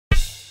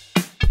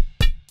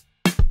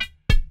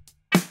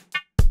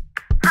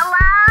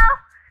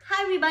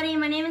Hi everybody,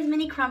 my name is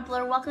Minnie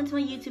Crumpler. Welcome to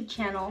my YouTube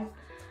channel.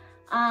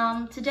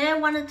 Today I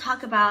want to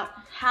talk about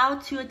how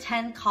to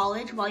attend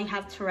college while you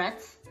have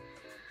Tourette's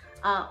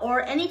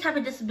or any type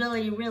of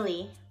disability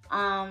really.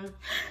 But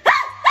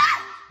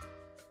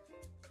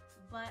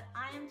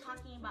I am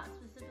talking about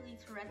specifically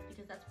Tourette's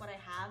because that's what I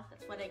have,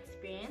 that's what I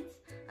experience,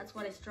 that's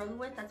what I struggle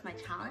with, that's my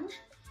challenge.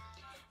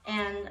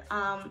 And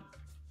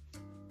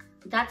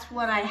that's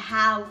what I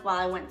have while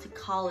I went to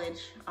college.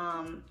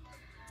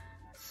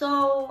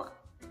 So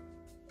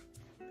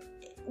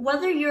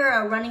whether you're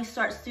a Running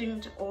Start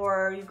student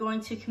or you're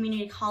going to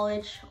community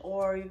college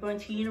or you're going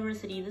to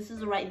university, this is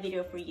the right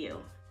video for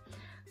you.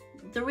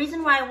 The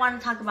reason why I want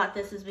to talk about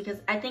this is because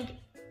I think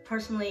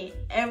personally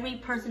every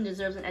person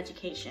deserves an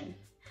education.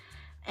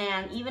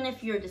 And even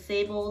if you're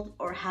disabled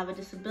or have a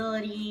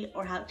disability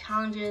or have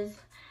challenges,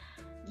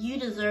 you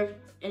deserve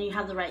and you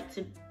have the right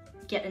to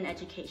get an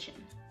education.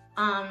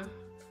 And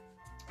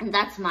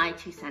that's my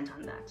 2 cents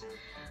on that.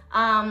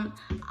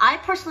 I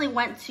personally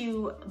went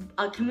to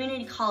a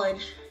community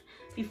college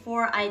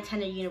before I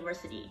attended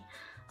university.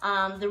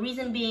 The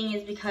reason being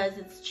is because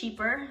it's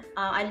cheaper.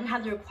 I didn't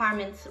have the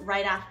requirements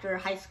right after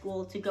high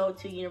school to go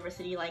to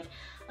university, like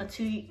a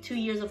two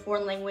years of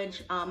foreign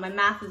language. My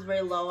math is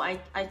very low. I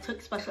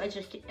took special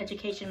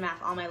education math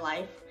all my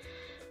life,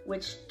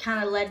 which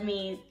kind of led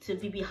me to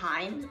be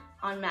behind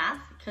on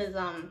math because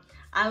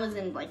I was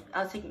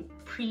taking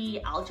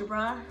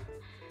pre-algebra.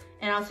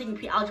 And I was taking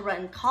pre-algebra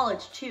in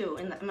college too,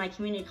 in my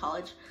community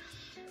college.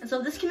 And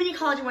so this community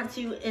college I went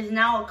to is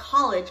now a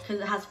college because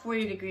it has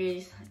 4-year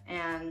degrees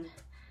and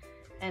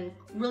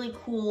really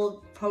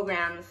cool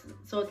programs.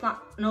 So it's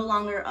no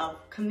longer a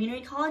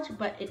community college,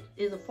 but it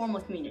is a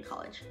formal community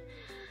college.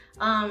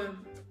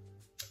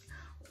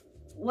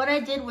 What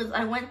I did was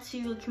I went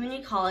to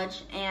community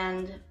college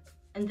and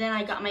then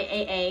I got my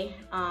AA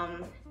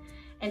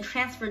and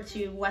transferred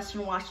to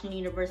Western Washington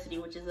University,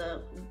 which is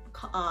a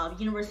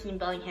university in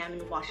Bellingham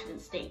in Washington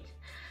State.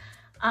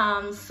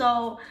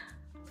 So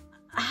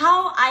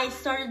how I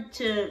started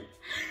to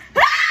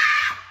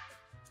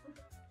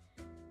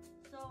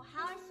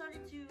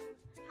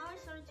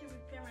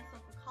prepare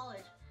myself for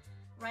college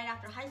right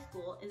after high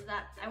school is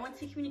that I went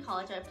to community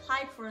college. I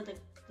applied for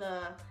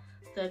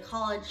the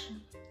college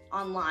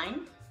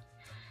online,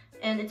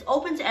 and it's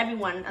open to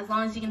everyone as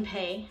long as you can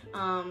pay.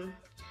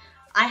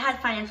 I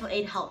had financial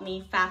aid help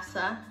me,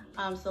 FAFSA,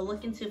 so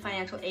look into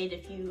financial aid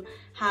if you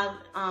have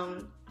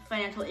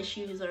financial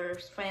issues or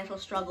financial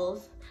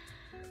struggles.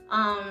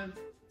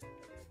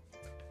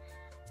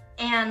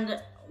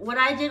 And what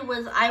I did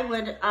was I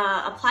would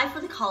apply for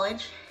the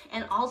college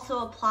and also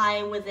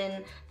apply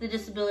within the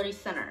disability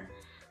center.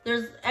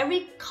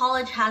 Every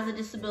college has a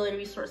disability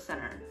resource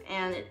center,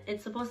 and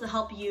it's supposed to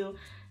help you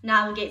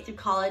navigate through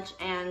college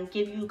and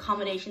give you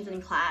accommodations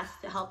in class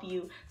to help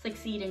you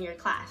succeed in your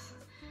class.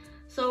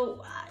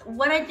 So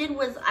what I did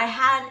was I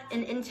had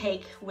an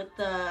intake with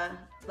the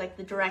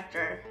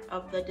director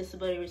of the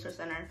Disability Resource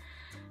Center,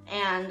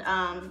 and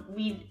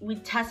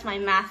we'd test my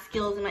math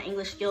skills and my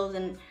English skills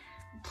and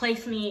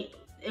place me.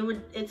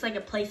 It's like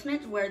a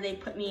placement where they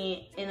put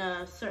me in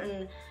a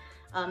certain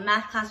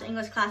math class or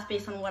English class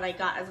based on what I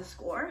got as a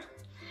score,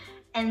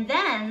 and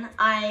then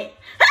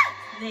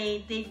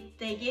they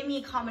gave me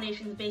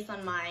accommodations based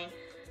on my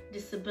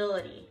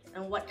disability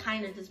and what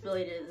kind of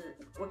disability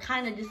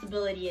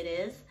it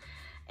is,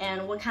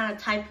 and what kind of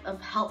type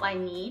of help I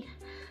need.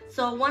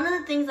 So one of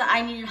the things that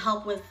I needed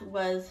help with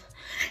was,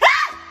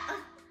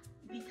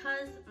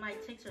 because my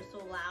tics are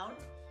so loud,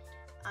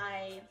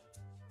 I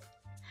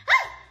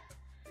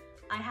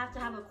have to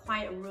have a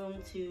quiet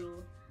room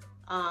to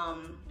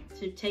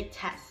take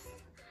tests.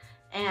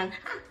 And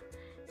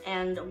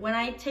when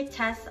I take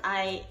tests,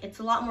 it's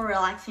a lot more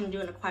relaxing to do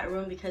in a quiet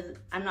room because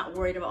I'm not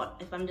worried about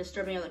if I'm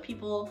disturbing other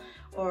people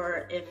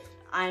or if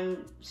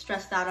I'm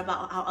stressed out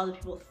about how other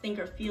people think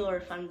or feel, or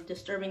if I'm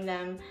disturbing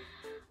them,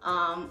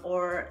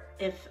 or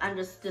if I'm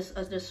just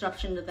a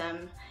disruption to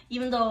them,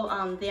 even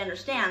though they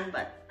understand,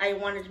 but I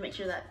wanted to make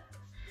sure that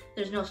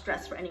there's no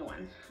stress for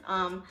anyone.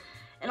 And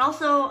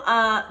also,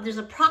 there's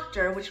a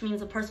proctor, which means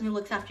the person who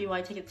looks after you while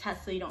you take a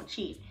test so you don't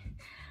cheat.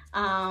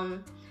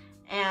 And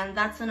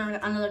that's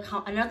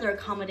another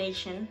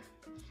accommodation.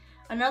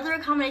 Another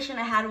accommodation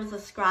I had was a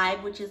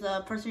scribe, which is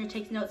a person who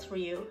takes notes for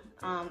you.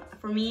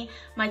 For me,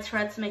 my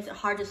Tourette's makes it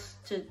hard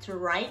to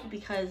write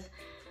because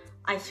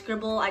I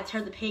scribble, I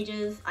tear the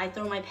pages, I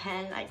throw my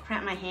pen, I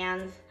cramp my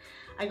hands,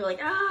 I go like,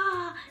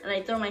 ah, and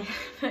I throw my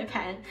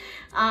pen.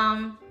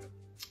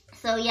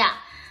 So yeah.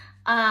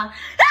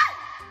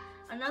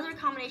 Another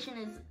accommodation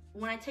is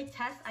when I take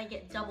tests, I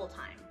get double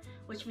time,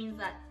 which means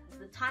that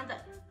the time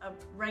that a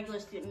regular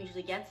student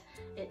usually gets,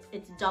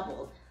 it's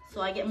doubled.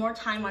 So I get more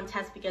time on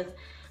tests because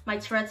my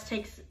Tourette's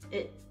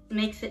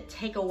makes it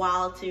take a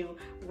while to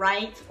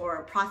write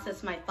or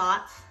process my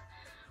thoughts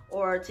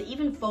or to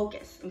even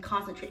focus and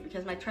concentrate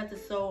because my Tourette's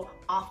is so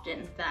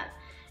often that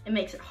it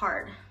makes it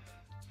hard.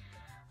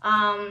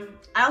 I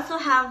also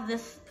have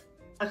this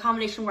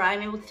accommodation where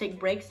I'm able to take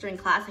breaks during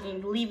class. I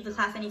can leave the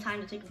class anytime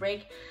to take a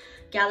break,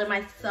 gather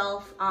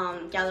myself,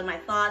 gather my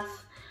thoughts,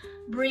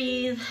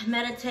 breathe,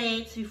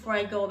 meditate before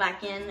I go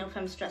back in if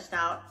I'm stressed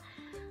out.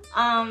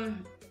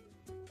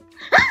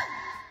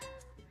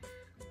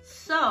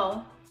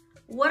 So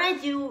what I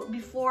do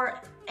before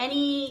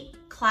any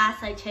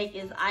class I take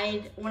is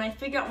when I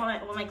figure out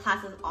what my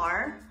classes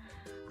are,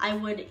 I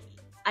would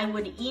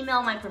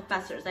email my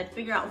professors. I'd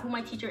figure out who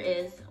my teacher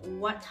is,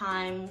 what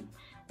time,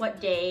 what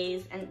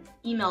days, and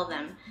email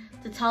them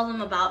to tell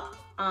them about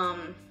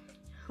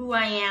who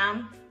I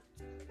am,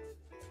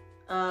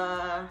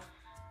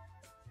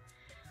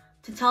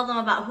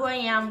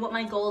 what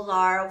my goals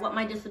are, what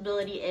my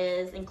disability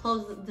is, and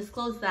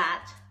disclose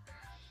that,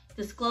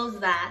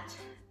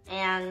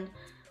 and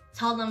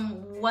tell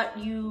them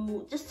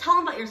just tell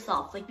them about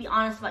yourself. Like, be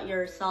honest about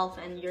yourself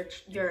and your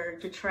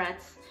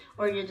Tourette's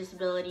or your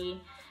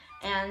disability.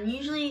 And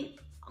usually,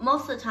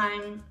 most of the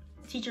time,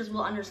 teachers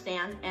will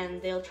understand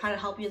and they'll try to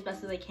help you as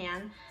best as they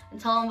can,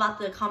 and tell them about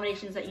the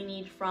accommodations that you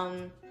need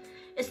from.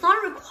 It's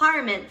not a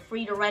requirement for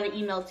you to write an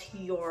email to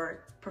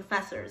your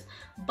professors,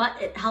 but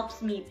it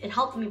helped me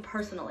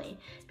personally,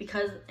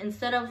 because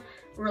instead of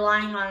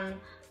relying on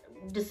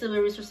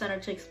Disability Resource Center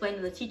to explain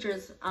to the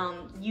teachers,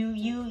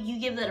 you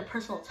give that a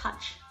personal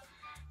touch.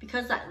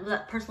 Because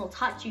that personal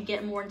touch, you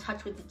get more in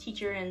touch with the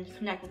teacher and you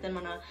connect with them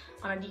on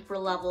a deeper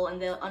level,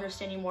 and they'll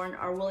understand you more and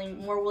are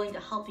more willing to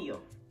help you.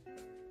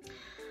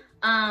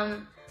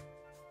 And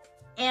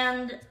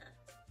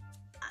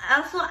I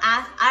also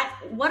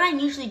what I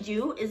usually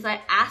do is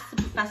I ask the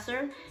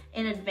professor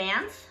in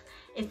advance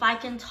if I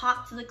can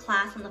talk to the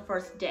class on the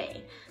first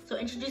day. So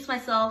introduce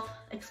myself,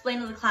 explain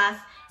to the class,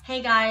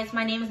 hey guys,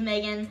 my name is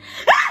Megan.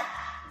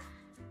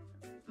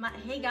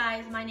 Hey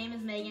guys, my name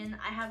is Megan.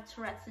 I have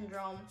Tourette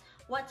syndrome.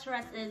 What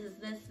Tourette's is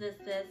this.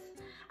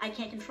 I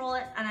can't control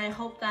it, and I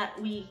hope that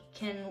we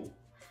can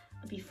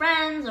be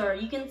friends, or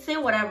you can say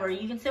whatever.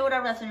 You can say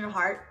whatever that's in your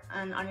heart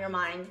and on your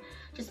mind.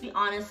 Just be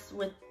honest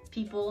with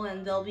people,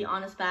 and they'll be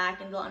honest back,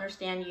 and they'll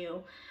understand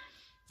you.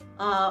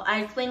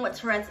 I explain what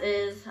Tourette's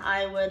is.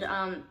 I would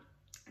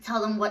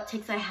tell them what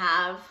tics I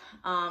have.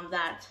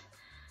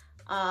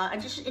 I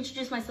just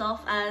introduce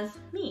myself as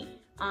me.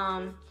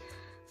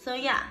 So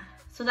yeah.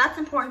 So that's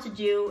important to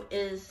do.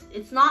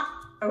 It's not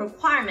a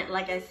requirement,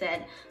 like I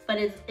said, but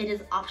it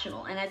is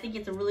optional. And I think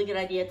it's a really good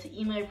idea to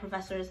email your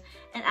professors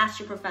and ask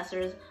your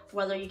professors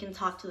whether you can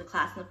talk to the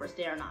class on the first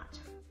day or not.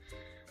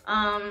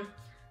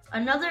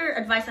 Another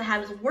advice I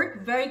have is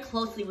work very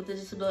closely with the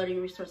Disability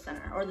Resource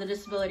Center or the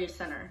Disability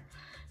Center,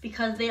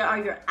 because they are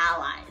your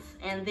allies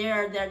and they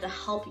are there to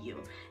help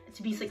you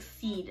to be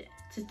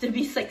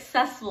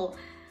successful.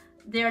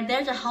 They're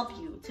there to help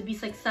you to be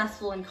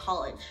successful in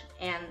college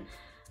and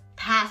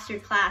pass your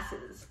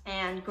classes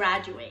and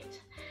graduate.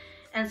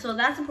 And so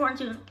that's important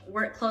to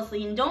work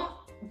closely, and don't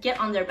get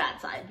on their bad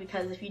side,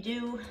 because if you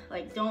do,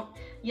 like, don't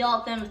yell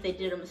at them if they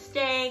did a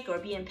mistake or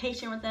be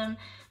impatient with them.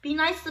 Be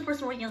nice to the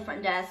person working on the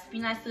front desk, be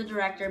nice to the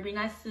director, be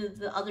nice to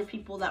the other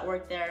people that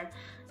work there,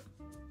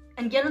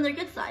 and get on their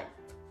good side.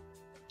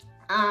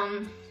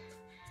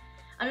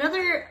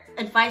 Another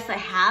advice I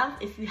have,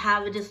 if you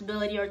have a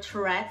disability or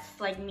Tourette's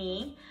like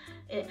me,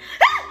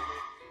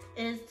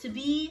 is to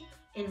be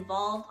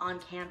involved on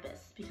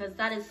campus, because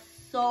that is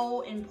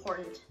so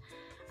important.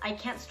 I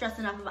can't stress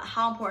enough about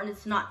how important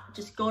it's to not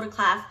just go to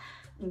class,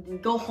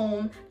 and go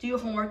home, do your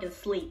homework, and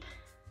sleep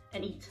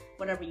and eat,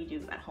 whatever you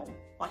do at home,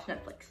 watch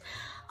Netflix.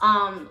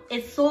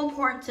 It's so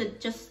important to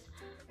just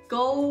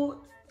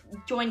go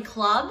join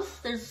clubs.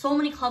 There's so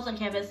many clubs on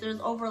campus. There's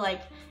over,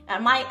 like,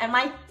 at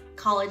my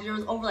college, there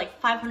was over like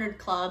 500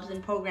 clubs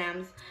and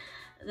programs.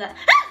 That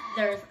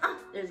there's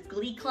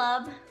Glee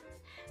Club,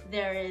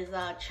 there is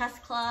Chess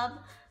Club,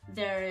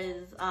 there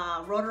is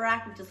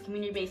Rotaract, which is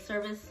community-based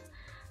service.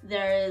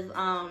 There is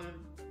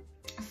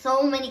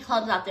so many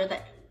clubs out there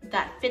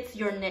that fits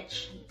your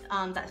niche,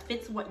 that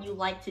fits what you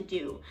like to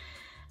do.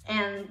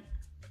 And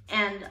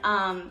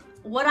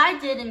what I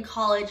did in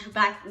college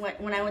back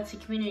when I went to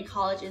community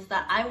college is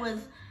that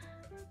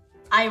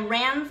I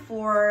ran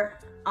for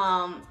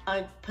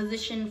a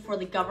position for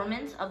the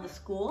government of the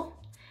school,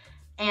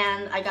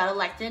 and I got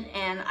elected,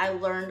 and I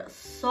learned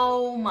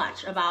so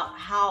much about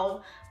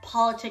how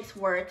politics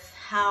works,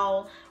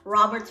 how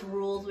Robert's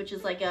Rules, which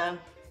is like a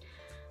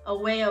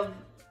way of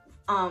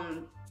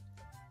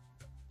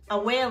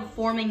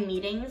forming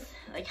meetings,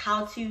 like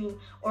how to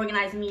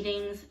organize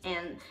meetings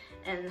and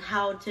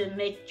how to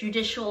make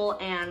judicial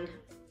and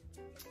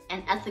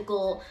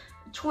ethical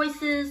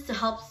choices to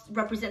help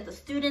represent the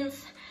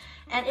students.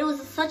 And it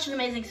was such an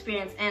amazing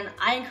experience, and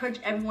I encourage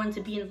everyone to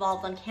be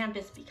involved on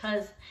campus,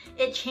 because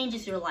it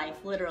changes your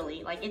life,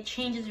 literally. Like, it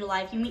changes your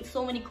life. You meet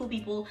so many cool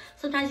people.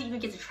 Sometimes you even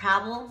get to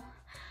travel.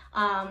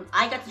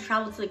 I got to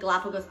travel to the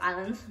Galapagos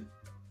Islands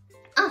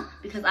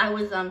because I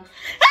was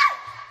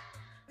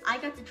I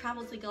got to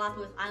travel to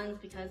Galapagos Islands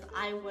because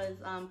I was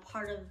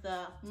part of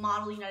the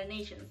Model United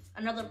Nations,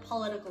 another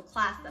political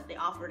class that they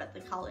offered at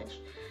the college.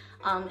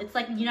 It's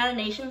like United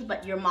Nations,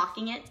 but you're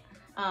mocking it.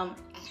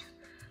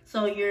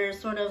 So you're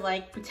sort of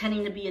like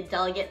pretending to be a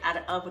delegate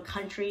of a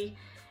country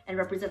and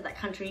represent that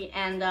country.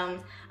 And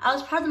I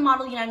was part of the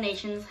Model United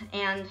Nations,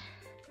 and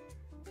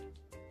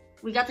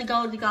we got to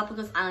go to the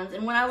Galapagos Islands.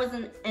 And when I was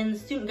in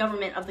student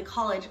government of the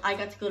college, I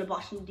got to go to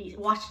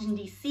Washington,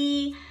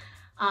 D.C.,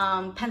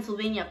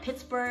 Pennsylvania,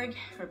 Pittsburgh,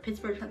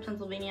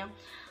 Pennsylvania.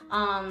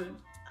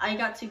 I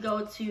got to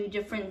go to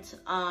different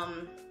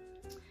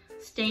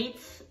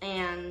states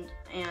and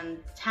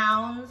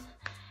towns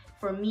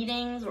for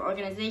meetings or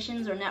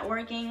organizations or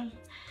networking.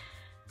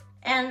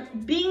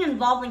 And being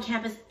involved in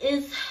campus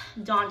is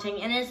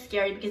daunting and it is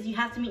scary because you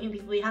have to meet new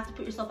people, you have to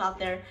put yourself out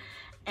there,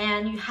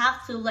 and you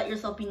have to let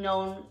yourself be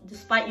known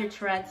despite your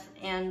Tourette's,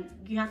 and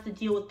you have to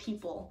deal with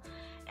people.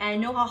 And I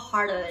know how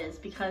hard that is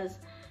because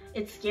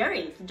it's scary,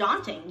 it's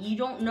daunting. You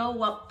don't know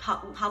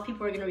how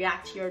people are gonna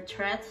react to your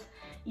Tourette's.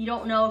 You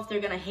don't know if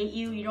they're gonna hate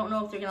you, you don't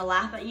know if they're gonna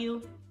laugh at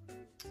you.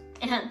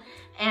 And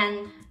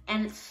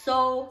it's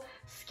so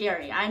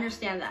scary, I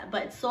understand that,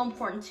 but it's so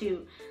important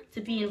to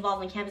be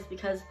involved in campus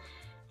because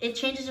it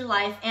changes your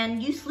life,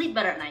 and you sleep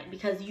better at night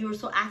because you're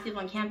so active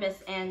on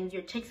campus and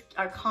your ticks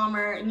are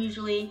calmer and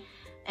usually,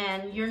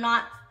 and you're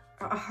not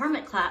a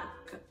hermit crab.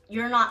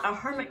 You're not a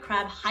hermit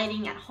crab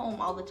hiding at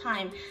home all the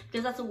time,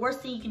 because that's the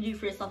worst thing you can do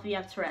for yourself if you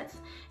have Tourette's,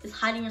 is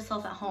hiding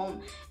yourself at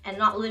home and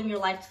not living your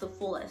life to the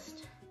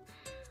fullest.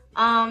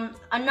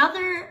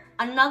 Another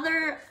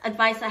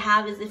advice I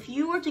have is if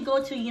you were to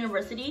go to a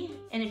university,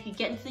 and if you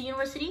get into the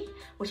university,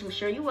 which I'm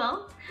sure you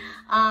will,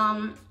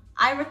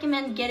 I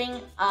recommend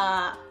getting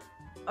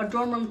a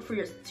dorm room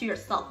to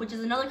yourself, which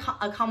is another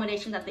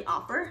accommodation that they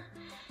offer.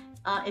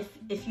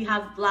 If you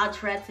have loud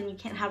Tourette's and you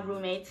can't have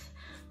roommates,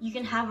 you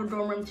can have a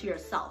dorm room to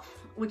yourself,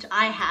 which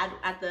I had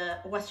at the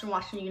Western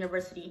Washington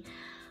University.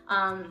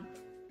 I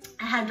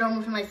had a dorm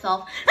room for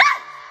myself,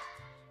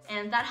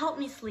 and that helped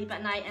me sleep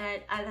at night,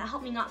 and that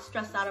helped me not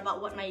stress out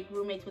about what my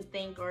roommates would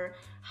think, or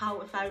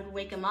if I would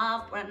wake them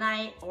up at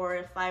night, or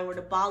if I were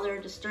to bother or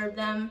disturb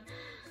them.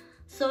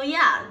 So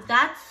yeah,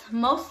 that's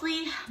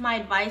mostly my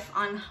advice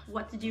on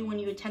what to do when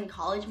you attend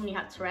college when you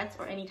have Tourette's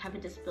or any type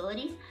of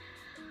disability.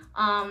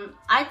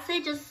 I'd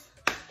say just,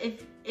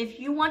 if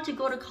you want to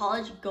go to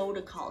college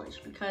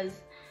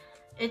because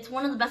it's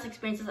one of the best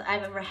experiences that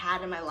I've ever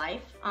had in my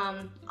life.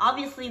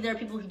 Obviously there are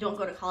people who don't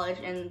go to college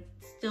and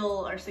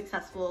still are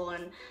successful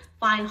and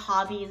find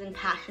hobbies and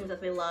passions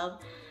that they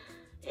love.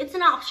 It's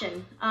an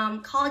option.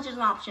 College is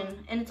an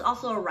option, and it's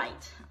also a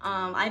right.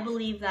 I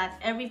believe that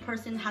every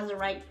person has a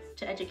right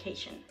to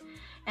education,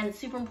 and it's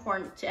super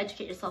important to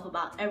educate yourself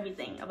about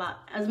everything, about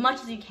as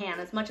much as you can,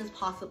 as much as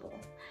possible.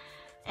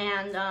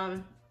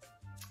 And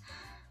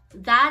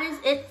that is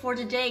it for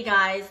today,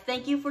 guys.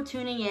 Thank you for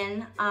tuning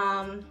in.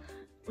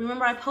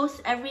 Remember, I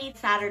post every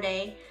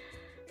Saturday,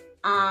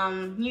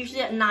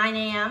 usually at 9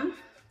 a.m.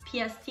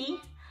 PST.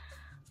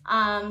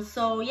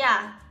 So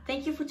yeah,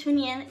 thank you for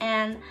tuning in,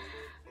 and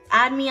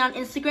add me on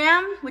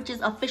Instagram, which is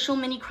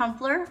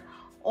officialminicrumpler,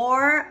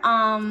 or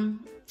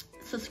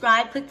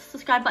subscribe. Click the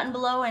subscribe button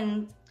below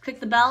and click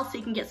the bell so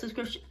you can get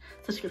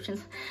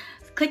subscriptions.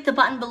 Click the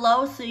button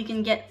below so you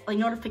can get like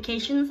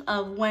notifications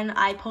of when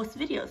I post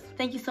videos.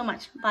 Thank you so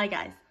much. Bye,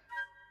 guys.